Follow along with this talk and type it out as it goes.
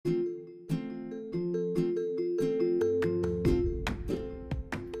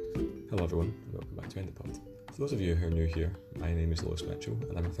back to Endopod. For those of you who are new here, my name is Lewis Mitchell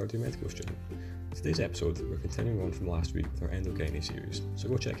and I'm a third year medical student. Today's episode, we're continuing on from last week with our endogyne series, so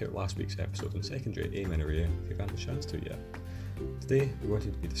go check out last week's episode on secondary amenorrhea if you haven't had a chance to yet. Today, we're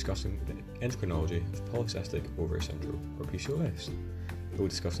going to be discussing the endocrinology of polycystic ovary syndrome, or PCOS. We'll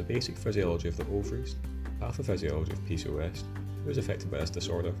discuss the basic physiology of the ovaries, pathophysiology of PCOS, who is affected by this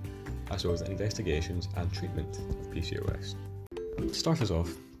disorder, as well as the investigations and treatment of PCOS. To start us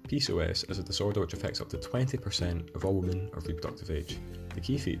off, PCOS is a disorder which affects up to 20% of all women of reproductive age. The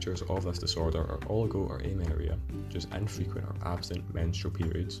key features of this disorder are oligo or amenorrhea, which is infrequent or absent menstrual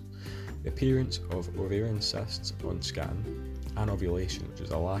periods, the appearance of ovarian cysts on scan, anovulation, which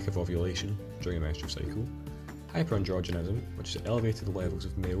is a lack of ovulation during a menstrual cycle, hyperandrogenism, which is elevated levels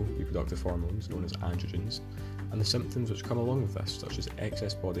of male reproductive hormones known as androgens, and the symptoms which come along with this, such as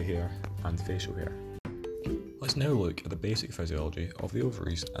excess body hair and facial hair. Let's now look at the basic physiology of the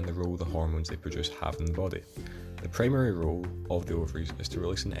ovaries and the role the hormones they produce have in the body. The primary role of the ovaries is to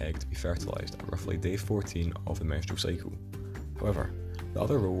release an egg to be fertilised at roughly day 14 of the menstrual cycle. However, the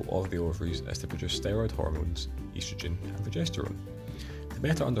other role of the ovaries is to produce steroid hormones, estrogen and progesterone. To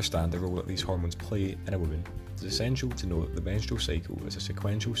better understand the role that these hormones play in a woman, it is essential to know that the menstrual cycle is a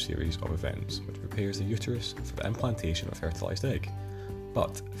sequential series of events which prepares the uterus for the implantation of a fertilised egg.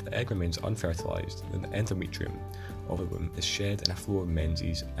 But if the egg remains unfertilised, then the endometrium of the womb is shed in a flow of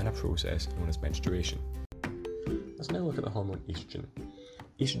menses in a process known as menstruation. Let's now look at the hormone estrogen.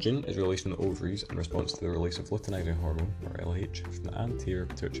 Estrogen is released from the ovaries in response to the release of luteinizing hormone, or LH, from the anterior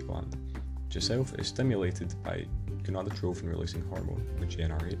pituitary gland, which itself is stimulated by gonadotropin-releasing hormone, or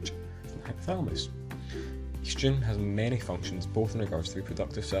GnRH, from the hypothalamus. Estrogen has many functions both in regards to the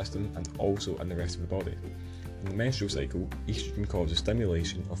reproductive system and also in the rest of the body. In the menstrual cycle, estrogen causes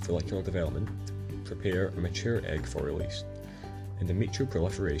stimulation of follicular development to prepare a mature egg for release. Endometrial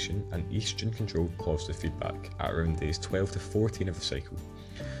proliferation and estrogen-controlled positive feedback at around days 12 to 14 of the cycle.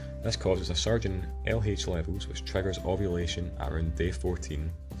 This causes a surge in LH levels which triggers ovulation at around day 14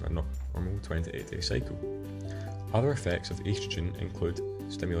 of a normal 28-day cycle. Other effects of estrogen include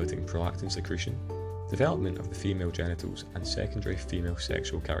stimulating prolactin secretion, development of the female genitals and secondary female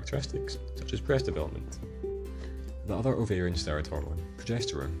sexual characteristics, such as breast development. The other ovarian steroid hormone,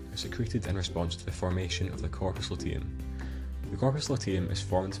 progesterone, is secreted in response to the formation of the corpus luteum. The corpus luteum is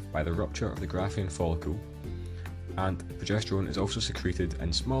formed by the rupture of the Graafian follicle, and progesterone is also secreted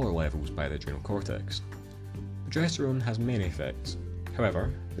in smaller levels by the adrenal cortex. Progesterone has many effects.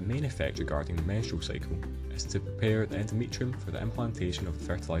 However, the main effect regarding the menstrual cycle is to prepare the endometrium for the implantation of the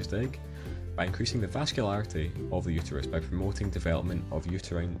fertilised egg by increasing the vascularity of the uterus by promoting development of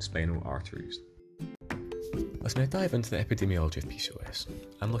uterine spinal arteries. Let's now dive into the epidemiology of PCOS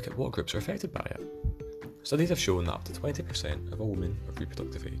and look at what groups are affected by it. Studies have shown that up to 20% of all women of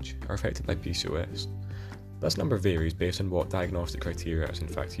reproductive age are affected by PCOS. This number varies based on what diagnostic criteria is in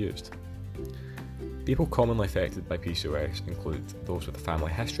fact used. People commonly affected by PCOS include those with a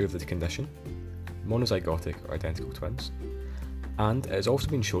family history of the condition, monozygotic or identical twins, and it has also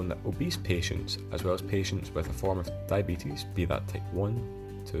been shown that obese patients, as well as patients with a form of diabetes, be that type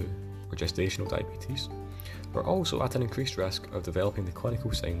 1, 2, or gestational diabetes, are also at an increased risk of developing the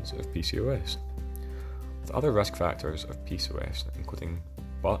clinical signs of PCOS. With other risk factors of PCOS, including,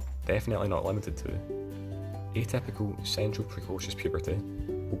 but definitely not limited to, atypical central precocious puberty,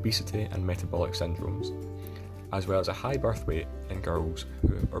 obesity and metabolic syndromes, as well as a high birth weight in girls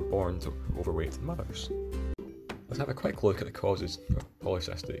who are born to overweight mothers. Let's have a quick look at the causes of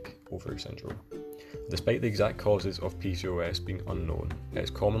polycystic ovary syndrome. Despite the exact causes of PCOS being unknown, it is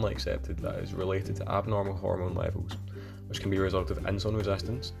commonly accepted that it is related to abnormal hormone levels, which can be a result of insulin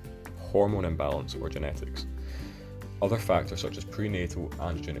resistance, hormone imbalance, or genetics. Other factors such as prenatal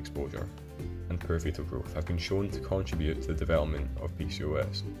androgen exposure and poor fetal growth have been shown to contribute to the development of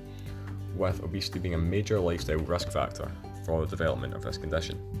PCOS, with obesity being a major lifestyle risk factor for the development of this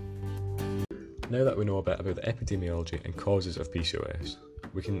condition. Now that we know a bit about the epidemiology and causes of PCOS,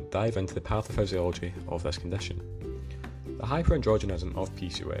 we can dive into the pathophysiology of this condition. The hyperandrogenism of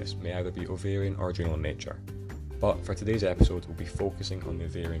PCOS may either be ovarian or adrenal in nature, but for today's episode we'll be focusing on the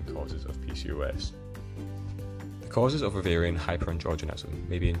ovarian causes of PCOS. The causes of ovarian hyperandrogenism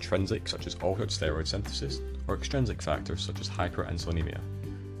may be intrinsic, such as altered steroid synthesis, or extrinsic factors such as hyperinsulinemia.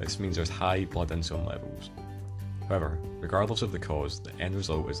 This means there's high blood insulin levels. However, regardless of the cause, the end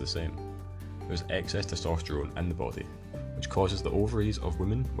result is the same. There's excess testosterone in the body, which causes the ovaries of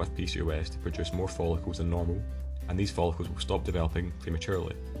women with PCOS to produce more follicles than normal, and these follicles will stop developing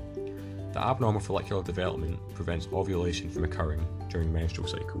prematurely. The abnormal follicular development prevents ovulation from occurring during the menstrual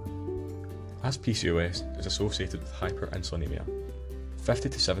cycle. As PCOS is associated with hyperinsulinemia, 50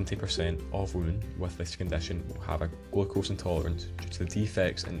 to 70% of women with this condition will have a glucose intolerance due to the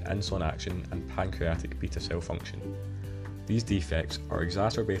defects in insulin action and pancreatic beta cell function. These defects are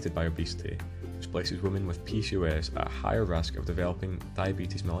exacerbated by obesity, which places women with PCOS at a higher risk of developing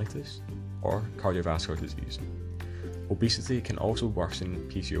diabetes mellitus or cardiovascular disease. Obesity can also worsen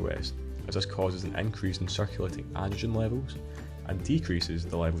PCOS, as this causes an increase in circulating androgen levels and decreases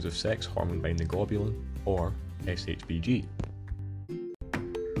the levels of sex hormone binding globulin, or SHBG.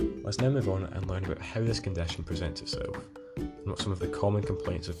 Let's now move on and learn about how this condition presents itself and what some of the common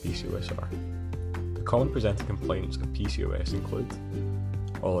complaints of PCOS are. The common presenting complaints of PCOS include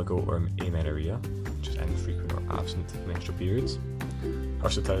oligo or amenorrhea, which is infrequent or absent menstrual periods,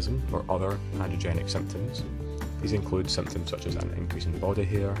 hirsutism or other androgenic symptoms. These include symptoms such as an increase in body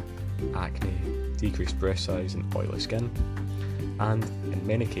hair, acne, decreased breast size and oily skin, and in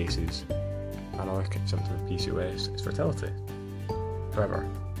many cases, another symptom of PCOS is fertility. However,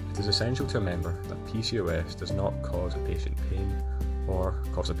 it is essential to remember that PCOS does not cause a patient pain or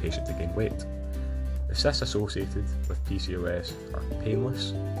cause a patient to gain weight. The cysts associated with PCOS are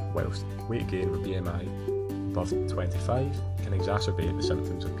painless, whilst weight gain with BMI above 25 can exacerbate the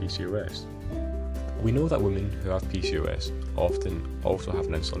symptoms of PCOS. We know that women who have PCOS often also have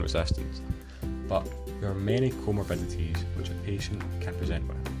an insulin resistance, but there are many comorbidities which a patient can present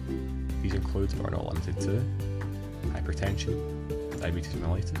with. These include, but are not limited to, hypertension, diabetes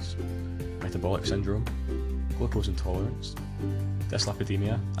mellitus, metabolic syndrome, glucose intolerance,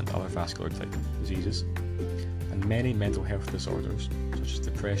 dyslipidemia and other vascular type diseases, and many mental health disorders such as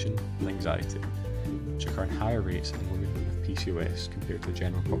depression and anxiety, which occur in higher rates in women with PCOS compared to the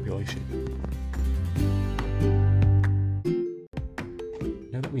general population.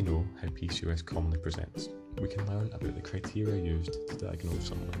 Now that we know how PCOS commonly presents, we can learn about the criteria used to diagnose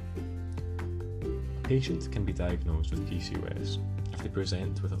someone. A patient can be diagnosed with PCOS if they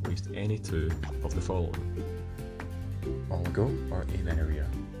present with at least any two of the following: oligo or amenorrhea,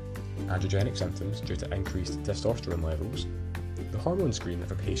 androgenic symptoms due to increased testosterone levels. The hormone screen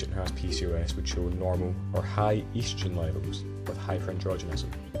of a patient who has PCOS would show normal or high estrogen levels with hyperandrogenism.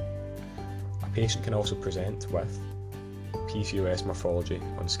 A patient can also present with PCOS morphology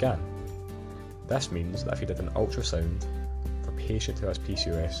on scan. This means that if you did an ultrasound for a patient who has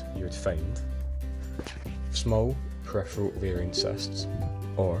PCOS, you would find small peripheral ovarian cysts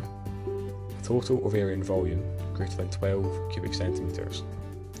or a total ovarian volume greater than 12 cubic centimetres.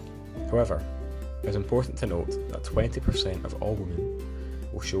 However, it is important to note that 20% of all women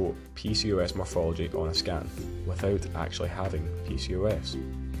will show PCOS morphology on a scan without actually having PCOS.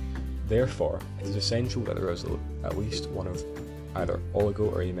 Therefore, it is essential that there is at least one of either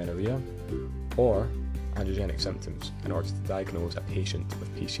oligo or amenorrhea or androgenic symptoms in order to diagnose a patient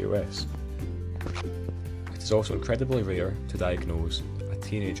with PCOS. It is also incredibly rare to diagnose a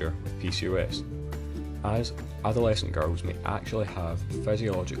teenager with PCOS, as adolescent girls may actually have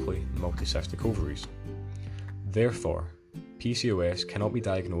physiologically multicystic ovaries. Therefore, PCOS cannot be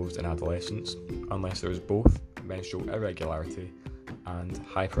diagnosed in adolescents unless there is both menstrual irregularity and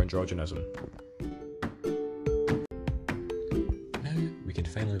hyperandrogenism. Now we can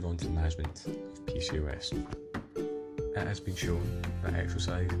finally move on to the management of PCOS. It has been shown that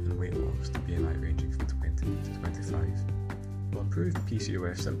exercise and weight loss to BMI ranging from 20 to 25 will improve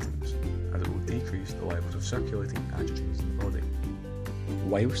PCOS symptoms, as it will decrease the levels of circulating androgens in the body.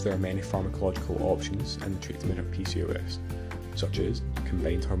 Whilst there are many pharmacological options in the treatment of PCOS, such as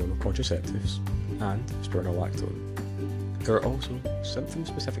combined hormonal contraceptives and spironolactone, there are also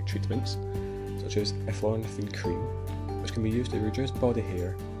symptom-specific treatments, such as eflornithine cream, which can be used to reduce body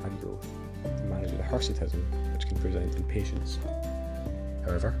hair and growth, to manage the hirsutism which can present in patients.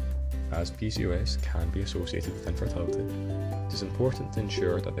 However, as PCOS can be associated with infertility, it is important to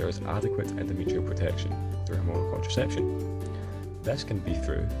ensure that there is adequate endometrial protection through hormonal contraception. This can be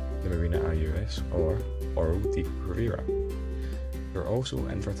through the Mirena IUS or oral Depo-Provera. There are also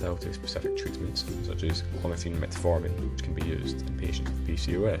infertility-specific treatments such as clomifene metformin, which can be used in patients with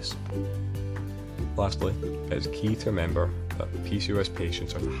PCOS. Lastly, it is key to remember that PCOS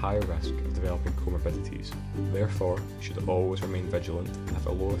patients are at a higher risk of developing comorbidities. Therefore, you should always remain vigilant and have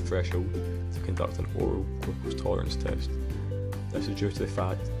a lower threshold to conduct an oral glucose tolerance test. This is due to the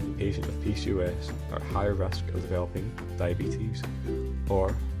fact that patients with PCOS are at higher risk of developing diabetes or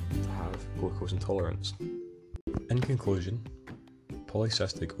to have glucose intolerance. In conclusion,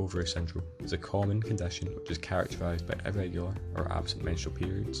 polycystic ovary syndrome is a common condition which is characterised by irregular or absent menstrual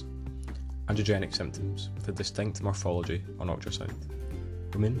periods, androgenic symptoms with a distinct morphology on ultrasound.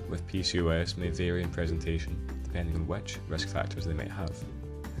 Women with PCOS may vary in presentation depending on which risk factors they might have.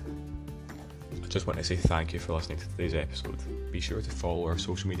 A Just want to say thank you for listening to today's episode. Be sure to follow our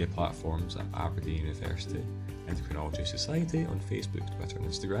social media platforms at Aberdeen University Endocrinology Society on Facebook, Twitter and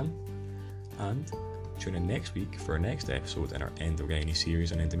Instagram. And tune in next week for our next episode in our Endogyne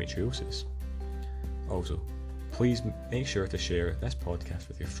series on endometriosis. Also, please make sure to share this podcast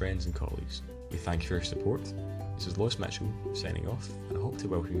with your friends and colleagues. We thank you for your support. This is Lewis Mitchell signing off, and I hope to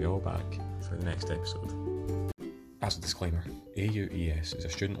welcome you all back for the next episode. As a disclaimer, AUES is a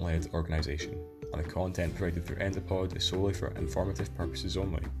student-led organisation, and the content provided through Endopod is solely for informative purposes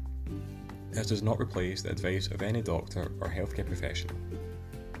only. This does not replace the advice of any doctor or healthcare professional.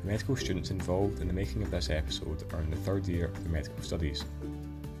 The medical students involved in the making of this episode are in the third year of their medical studies.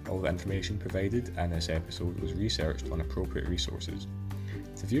 All the information provided in this episode was researched on appropriate resources.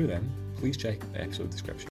 To view them, please check the episode description.